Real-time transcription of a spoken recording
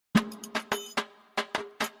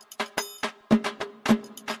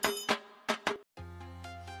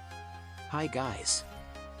Hi guys.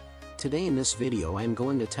 Today in this video I am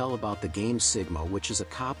going to tell about the game Sigma, which is a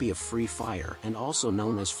copy of Free Fire and also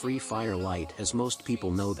known as Free Fire Lite, as most people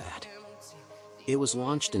know that. It was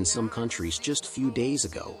launched in some countries just few days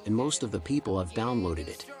ago and most of the people have downloaded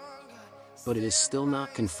it. But it is still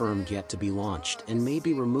not confirmed yet to be launched and may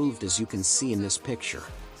be removed, as you can see in this picture.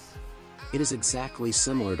 It is exactly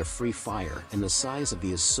similar to Free Fire and the size of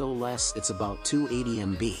it is so less, it's about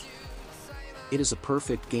 280 MB. It is a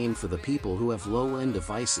perfect game for the people who have low-end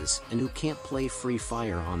devices and who can't play Free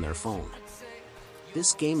Fire on their phone.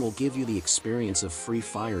 This game will give you the experience of Free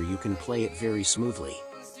Fire. You can play it very smoothly.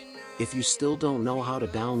 If you still don't know how to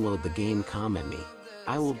download the game, comment me.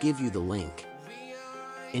 I will give you the link.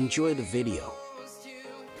 Enjoy the video.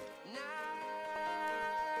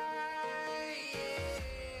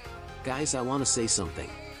 Guys, I want to say something.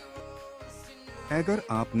 अगर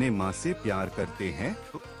आपने माँ से प्यार करते हैं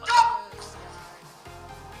तो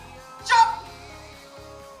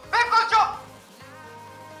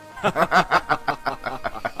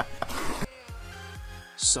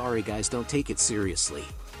Sorry guys, don't take it seriously.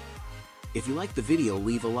 If you like the video,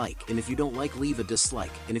 leave a like, and if you don't like, leave a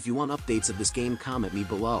dislike, and if you want updates of this game, comment me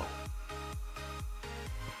below.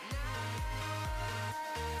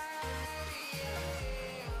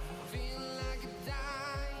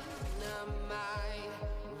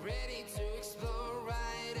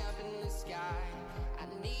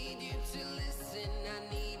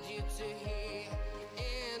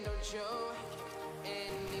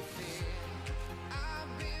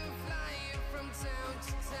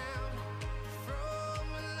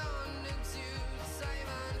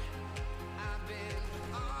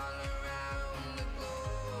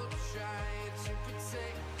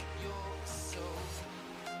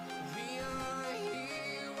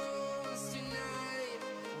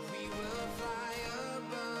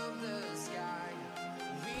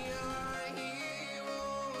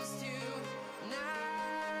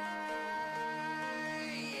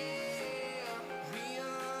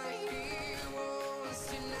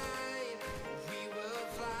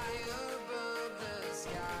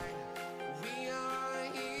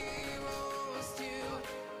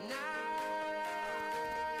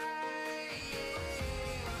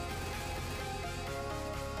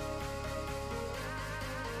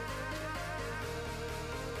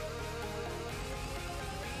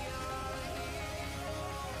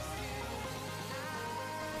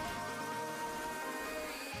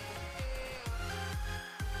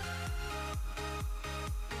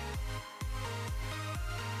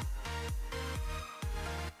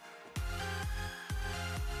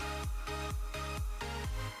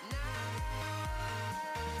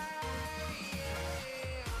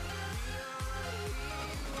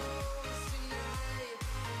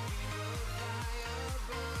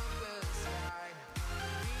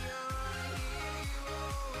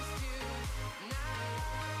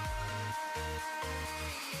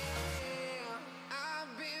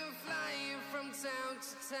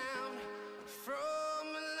 Town, from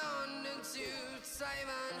London to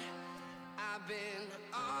Taiwan, I've been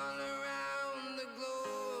all around the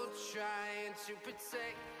globe trying to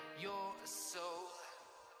protect your soul.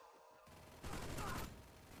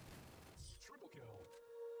 Triple kill.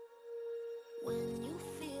 When you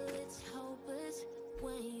feel it's hopeless,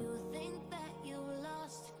 when you think that you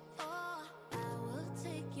lost, oh, I will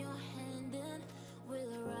take your hand and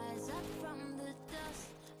we'll rise up from the dust.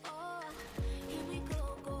 Oh, here we go.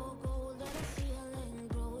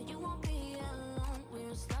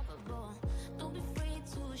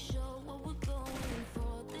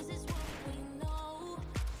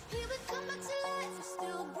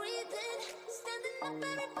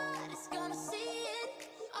 Everybody's gonna see it.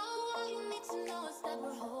 Oh, all you need to know is that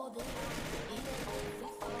we're holding on. Even if we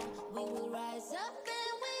fall, we will rise up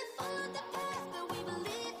and we follow the path.